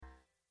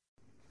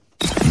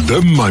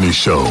The Money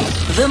Show.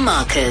 The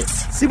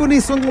Markets.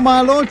 Siboniso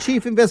Ngumalo,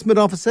 Chief Investment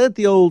Officer at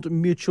the Old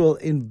Mutual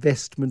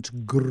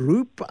Investment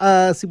Group.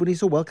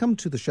 Siboniso, welcome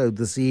to the show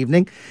this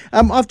evening.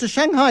 After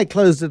Shanghai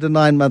closed at a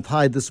 9-month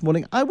high this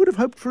morning, I would have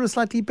hoped for a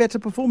slightly better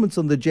performance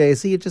on the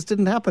JSE. It just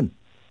didn't happen.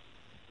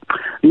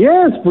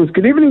 Yes, Bruce.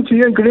 Good evening to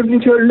you and good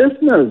evening to your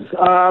listeners.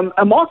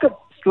 A market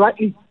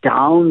slightly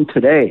down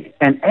today.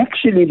 And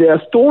actually, there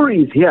are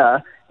stories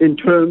here in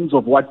terms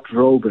of what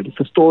drove it. It's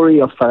a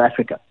story of South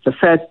Africa. It's a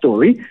sad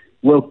story.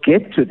 We'll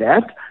get to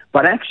that.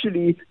 But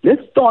actually,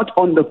 let's start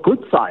on the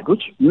good side,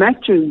 which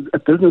matches a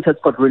business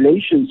that's got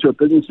relations to a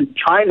business in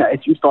China. As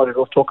you started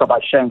off talk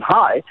about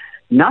Shanghai,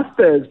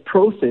 Naspers and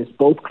Prosus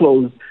both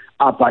closed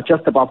up by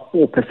just about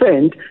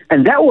 4%.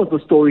 And that was the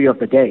story of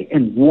the day.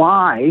 And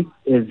why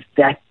is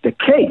that the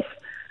case?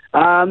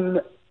 On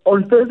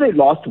Thursday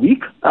last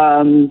week,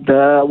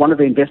 one of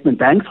the investment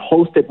banks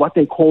hosted what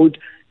they called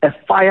a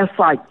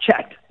fireside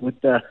chat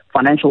with the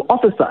financial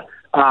officer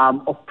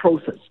of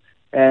Prosus.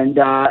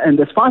 And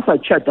this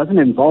fireside chat doesn't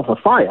involve a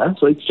fire,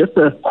 so it's just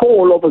a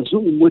call over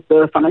Zoom with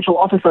the financial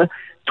officer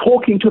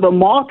talking to the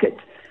market.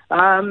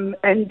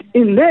 And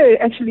in there,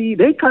 actually,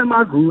 they came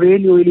out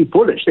really, really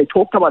bullish. They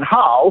talked about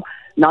how,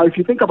 now if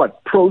you think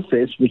about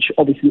Prosus, which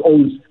obviously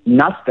owns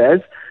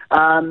Naspers,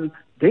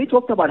 they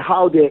talked about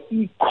how their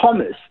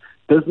e-commerce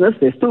business,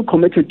 they're still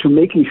committed to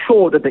making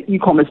sure that the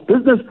e-commerce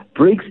business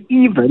breaks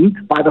even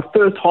by the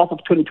first half of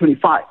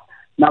 2025.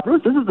 Now,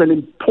 Bruce, this is an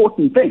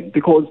important thing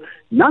because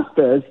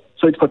Naspers,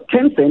 so it's got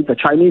Tencent, the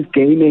Chinese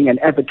gaming and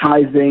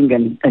advertising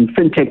and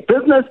fintech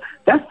business.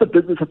 That's the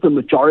business that's the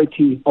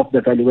majority of the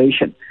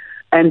valuation.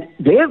 And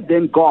they have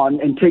then gone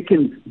and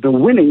taken the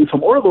winnings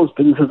from all of those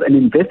businesses and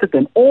invested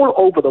them all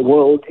over the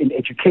world in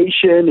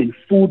education, in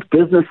food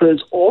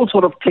businesses, all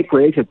sort of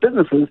tech-related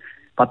businesses.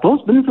 But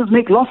those businesses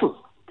make losses.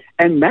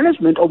 And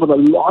management over the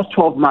last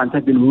 12 months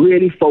have been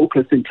really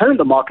focused in telling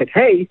the market,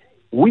 hey,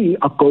 we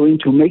are going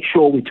to make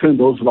sure we turn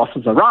those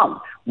losses around.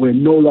 We're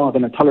no longer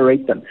going to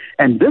tolerate them.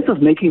 And this is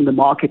making the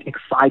market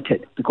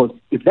excited because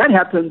if that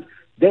happens,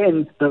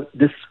 then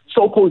this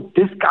so-called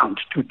discount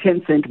to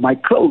Tencent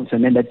might close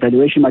and then that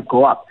valuation might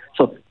go up.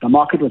 So the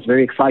market was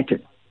very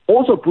excited.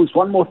 Also, Bruce,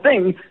 one more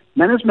thing,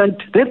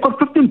 management, they've got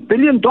 $15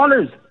 billion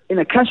in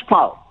a cash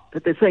pile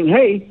that they're saying,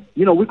 hey,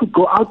 we could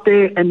go out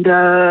there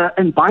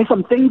and buy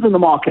some things in the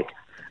market.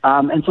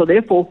 And so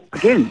therefore,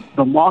 again,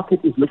 the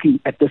market is looking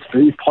at this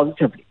very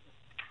positively.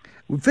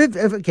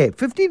 Okay,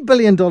 $15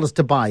 billion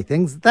to buy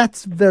things,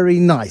 that's very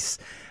nice.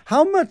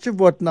 How much of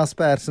what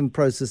Naspers and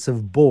Prosus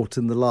have bought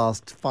in the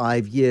last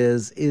 5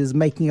 years is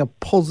making a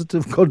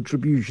positive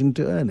contribution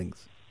to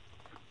earnings?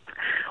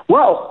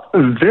 Well,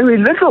 very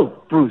little,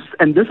 Bruce.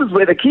 And this is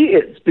where the key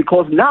is,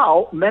 because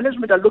now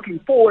management are looking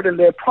forward and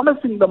they're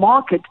promising the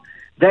market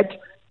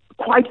that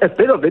quite a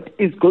bit of it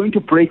is going to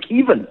break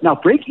even. Now,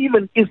 break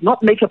even is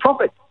not make a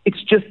profit.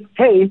 It's just,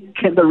 hey,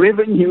 can the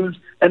revenues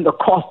and the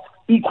costs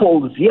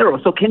equal zero?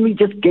 So can we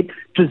just get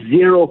to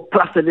zero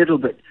plus a little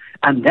bit?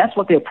 And that's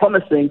what they're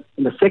promising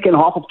in the second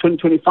half of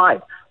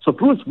 2025. So,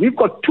 Bruce, we've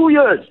got 2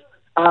 years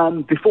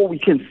before we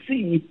can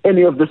see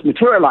any of this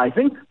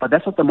materializing, but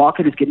that's what the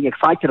market is getting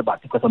excited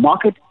about because the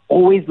market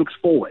always looks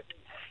forward.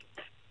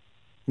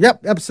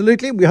 Yep,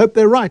 absolutely. We hope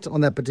they're right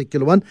on that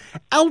particular one.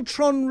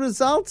 Altron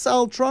results.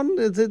 Altron,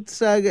 has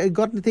it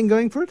got anything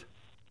going for it?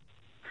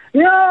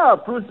 Yeah,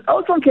 Bruce,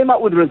 Altron came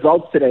out with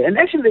results today. And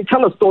actually, they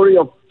tell a story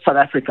of South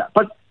Africa.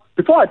 But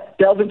before I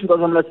delve into those,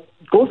 I'm going to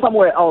go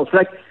somewhere else.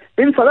 Like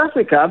in South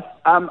Africa,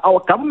 our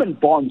government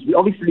bonds,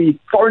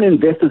 foreign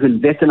investors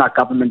invest in our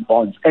government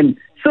bonds. And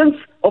since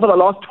over the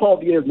last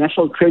 12 years,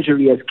 National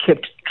Treasury has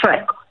kept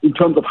track in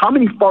terms of how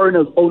many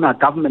foreigners own our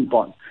government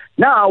bonds.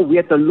 Now we're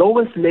at the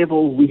lowest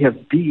level we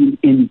have been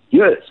in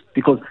years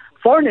because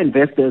foreign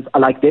investors are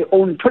like they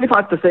own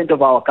 25%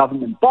 of our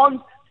government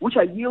bonds, which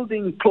are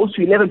yielding close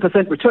to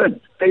 11%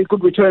 return. Very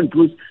good return,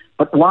 Bruce.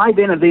 But why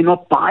then are they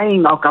not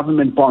buying our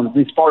government bonds,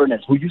 these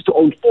foreigners who used to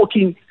own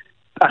 40%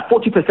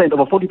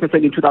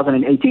 in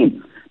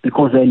 2018?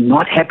 Because they're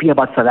not happy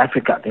about South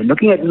Africa. They're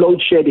looking at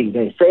load shedding.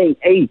 They're saying,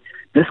 hey,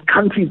 this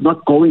country's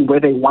not going where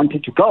they want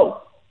it to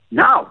go.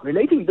 Now,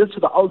 relating this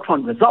to the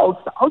Altron results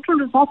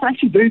are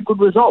actually very good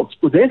results.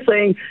 So they're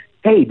saying,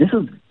 hey, this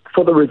is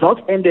for the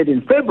results ended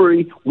in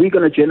February, we're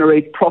going to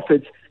generate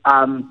profits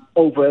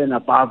over and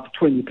above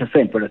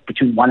 20%, but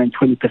between 1 and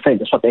 20%.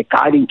 That's what they're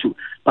guiding to.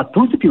 But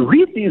Bruce, if you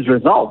read these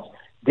results,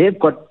 they've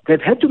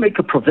had to make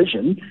a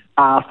provision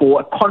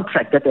for a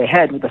contract that they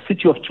had with the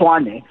city of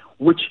Tshwane,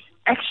 which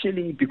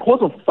actually, because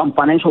of some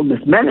financial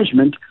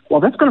mismanagement, well,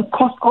 that's going to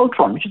cost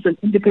Altron, which is an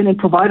independent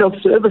provider of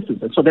services.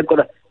 And so they've got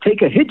to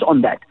take a hit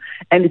on that.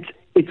 And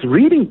it's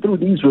reading through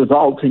these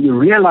results and you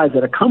realize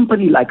that a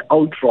company like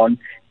Altron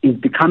is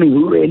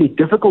becoming really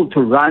difficult to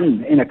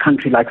run in a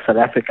country like South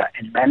Africa.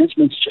 And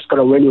management's just got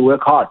to really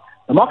work hard.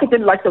 The market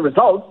didn't like the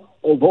results,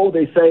 although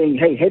they're saying,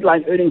 hey,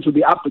 headline earnings will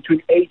be up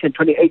between 8 and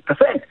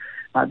 28%.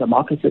 The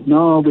market said,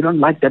 no, we don't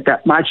like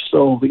that much,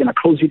 so we're going to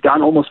close you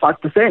down almost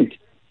 5%.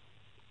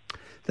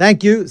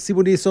 Thank you,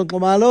 Siboniso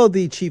Nxumalo,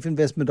 the Chief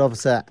Investment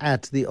Officer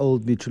at the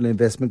Old Mutual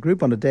Investment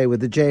Group, on a day where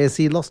the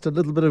JSE lost a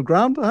little bit of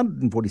ground,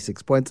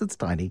 146 points. It's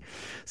tiny.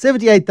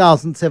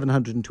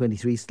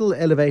 78,723, still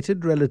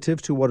elevated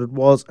relative to what it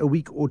was a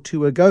week or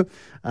two ago.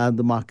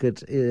 The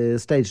market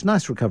staged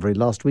nice recovery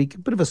last week, a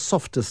bit of a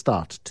softer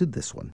start to this one.